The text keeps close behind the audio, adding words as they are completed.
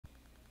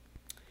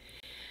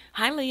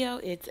Hi, Leo.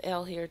 It's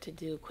Elle here to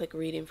do a quick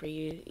reading for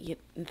you,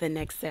 the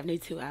next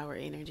 72-hour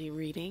energy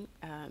reading.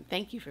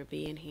 Thank you for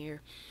being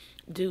here.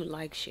 Do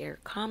like, share,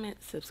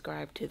 comment,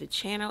 subscribe to the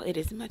channel. It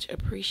is much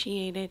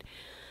appreciated.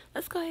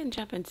 Let's go ahead and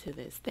jump into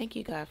this. Thank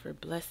you, God, for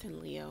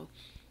blessing Leo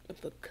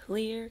with a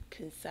clear,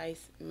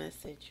 concise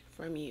message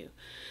from you.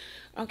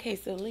 Okay,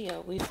 so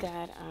Leo, we've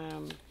got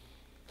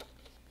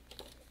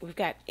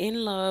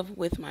in love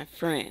with my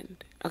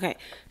friend. Okay,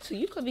 so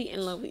you could be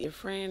in love with your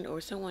friend or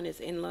someone is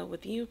in love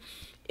with you,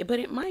 but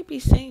it might be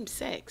same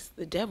sex,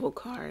 the devil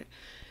card.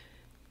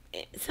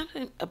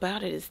 Something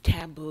about it is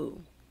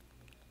taboo.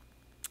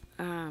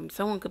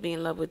 Someone could be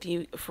in love with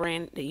you, a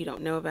friend that you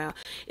don't know about.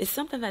 It's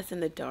something that's in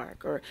the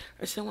dark, or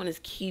someone is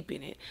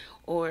keeping it,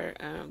 or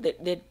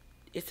that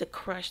it's a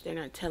crush they're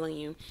not telling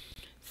you.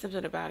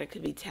 Something about it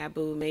could be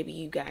taboo. Maybe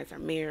you guys are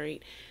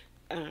married,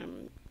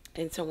 and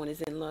someone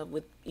is in love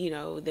with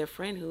their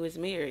friend who is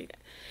married.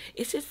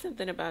 It's just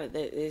something about it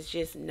that is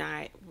just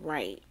not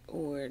right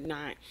or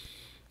not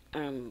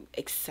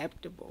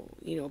acceptable,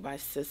 by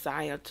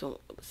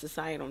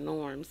societal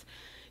norms.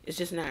 It's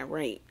just not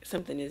right.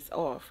 Something is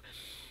off.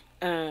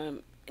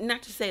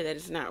 Not to say that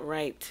it's not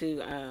right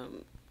to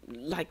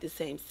like the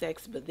same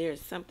sex, but there's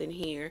something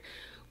here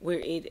where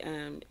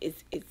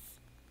it's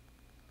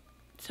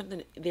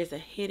something. There's a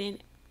hidden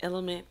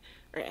element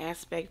or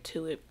aspect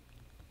to it.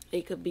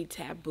 It could be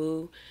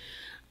taboo.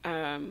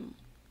 Um,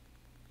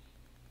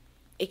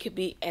 it could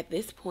be at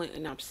this point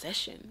an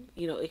obsession.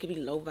 It could be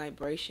low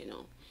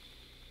vibrational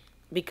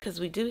because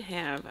we do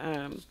have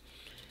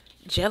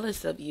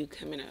jealous of you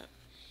coming up.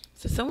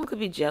 So someone could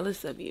be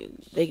jealous of you.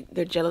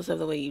 They're jealous of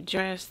the way you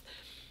dress.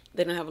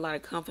 They don't have a lot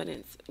of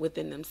confidence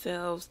within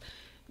themselves.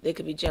 They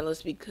could be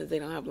jealous because they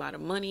don't have a lot of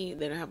money.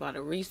 They don't have a lot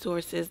of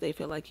resources. They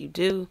feel like you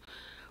do,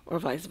 or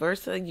vice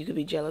versa. You could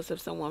be jealous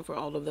of someone for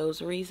all of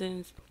those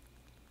reasons.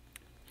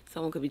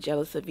 Someone could be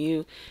jealous of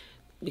you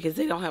because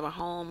they don't have a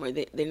home, or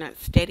they're not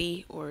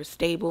steady or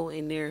stable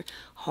in their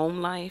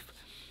home life.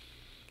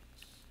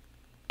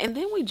 And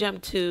then we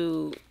jump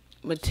to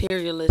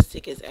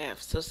materialistic as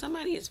F. So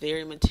somebody is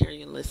very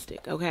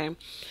materialistic, okay?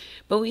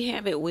 But we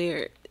have it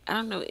where I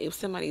don't know if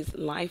somebody's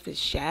life is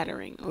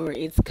shattering or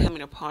it's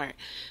coming apart,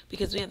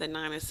 because we have the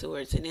Nine of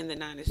Swords, and in the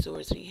Nine of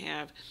Swords we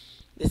have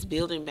this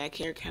building back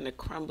here kind of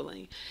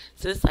crumbling.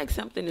 So it's like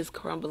something is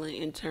crumbling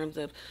in terms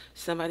of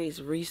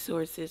somebody's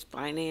resources,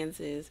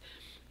 finances,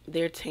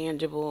 their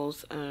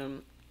tangibles,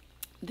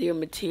 their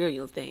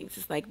material things.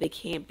 It's like they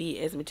can't be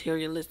as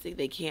materialistic.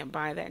 They can't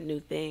buy that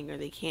new thing, or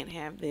they can't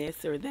have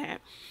this or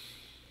that.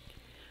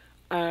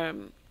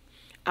 Um,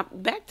 I'm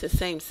back to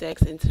same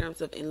sex in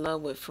terms of in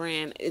love with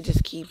friend. It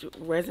just keeps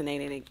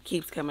resonating. It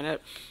keeps coming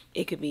up.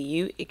 It could be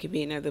you. It could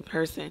be another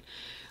person.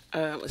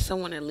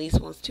 Someone at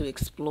least wants to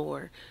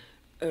explore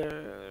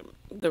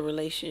the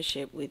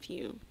relationship with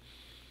you.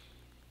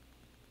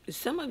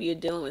 Some of you are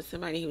dealing with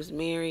somebody who's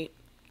married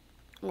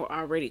or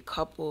already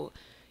coupled,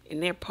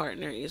 and their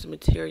partner is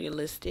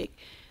materialistic,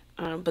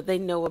 but they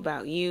know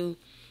about you.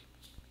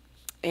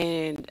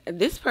 And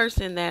this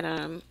person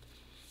that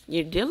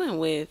you're dealing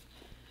with,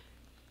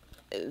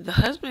 the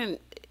husband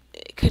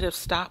could have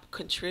stopped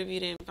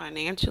contributing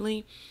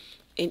financially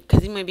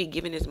because he might be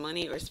giving his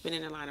money or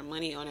spending a lot of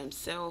money on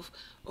himself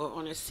or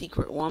on a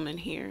secret woman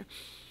here.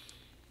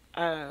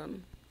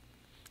 Um,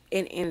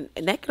 and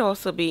that could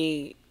also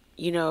be,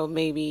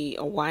 maybe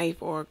a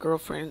wife or a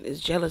girlfriend is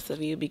jealous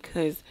of you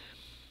because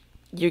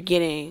you're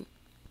getting,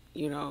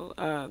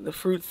 the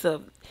fruits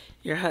of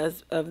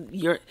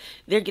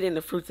they're getting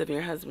the fruits of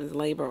your husband's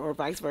labor, or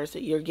vice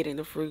versa. You're getting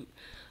the fruit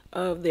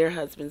of their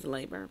husband's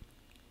labor.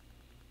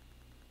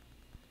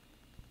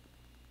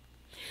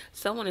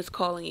 Someone is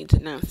calling you to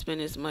not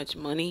spend as much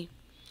money,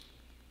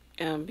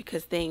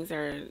 because things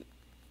are,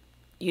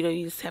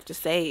 you just have to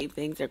save.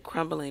 Things are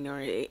crumbling,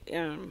 or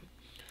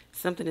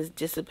something is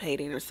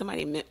dissipating, or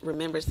somebody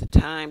remembers the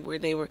time where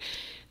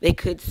they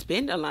could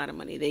spend a lot of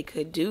money. They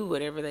could do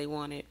whatever they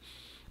wanted,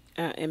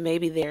 and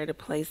maybe they're at a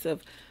place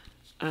of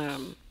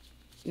um,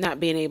 not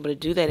being able to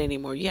do that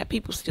anymore. You have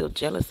people still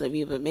jealous of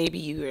you, but maybe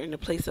you're in a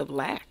place of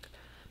lack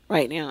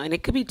right now, and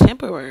it could be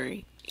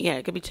temporary. Yeah,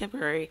 it could be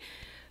temporary,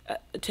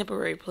 a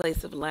temporary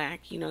place of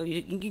lack. You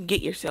can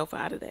get yourself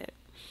out of that.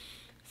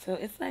 So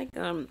it's like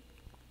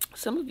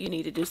some of you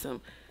need to do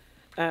some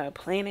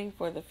planning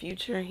for the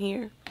future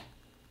here.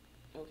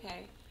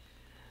 Okay.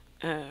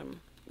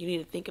 You need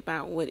to think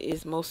about what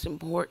is most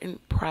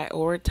important,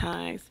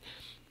 prioritize.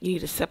 You need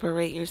to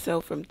separate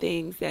yourself from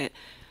things that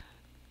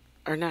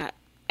are not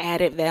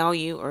added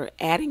value or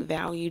adding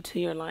value to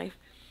your life.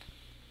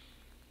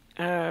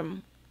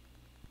 Um,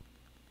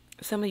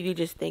 some of you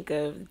just think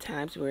of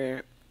times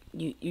where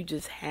you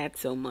just had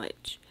so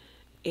much,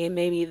 and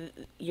maybe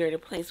you're at a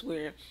place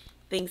where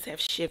things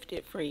have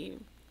shifted for you.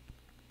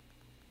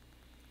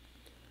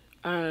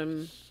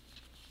 Um,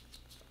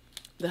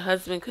 the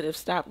husband could have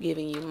stopped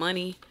giving you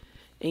money,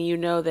 and you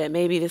know that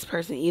maybe this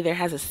person either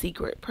has a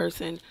secret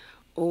person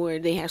or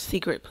they have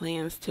secret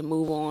plans to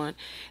move on,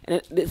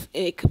 and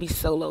it could be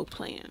solo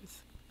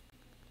plans.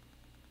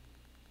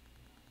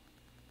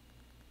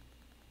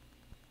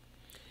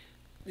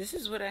 This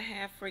is what I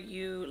have for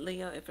you,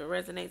 Leo. If it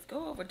resonates,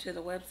 go over to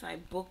the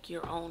website, book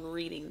your own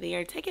reading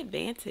there. Take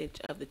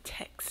advantage of the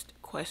text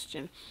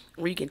question,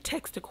 where you can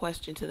text a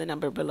question to the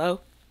number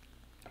below.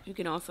 You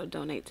can also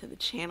donate to the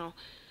channel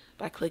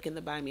by clicking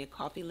the Buy Me a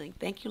Coffee link.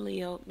 Thank you,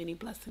 Leo. Many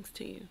blessings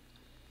to you.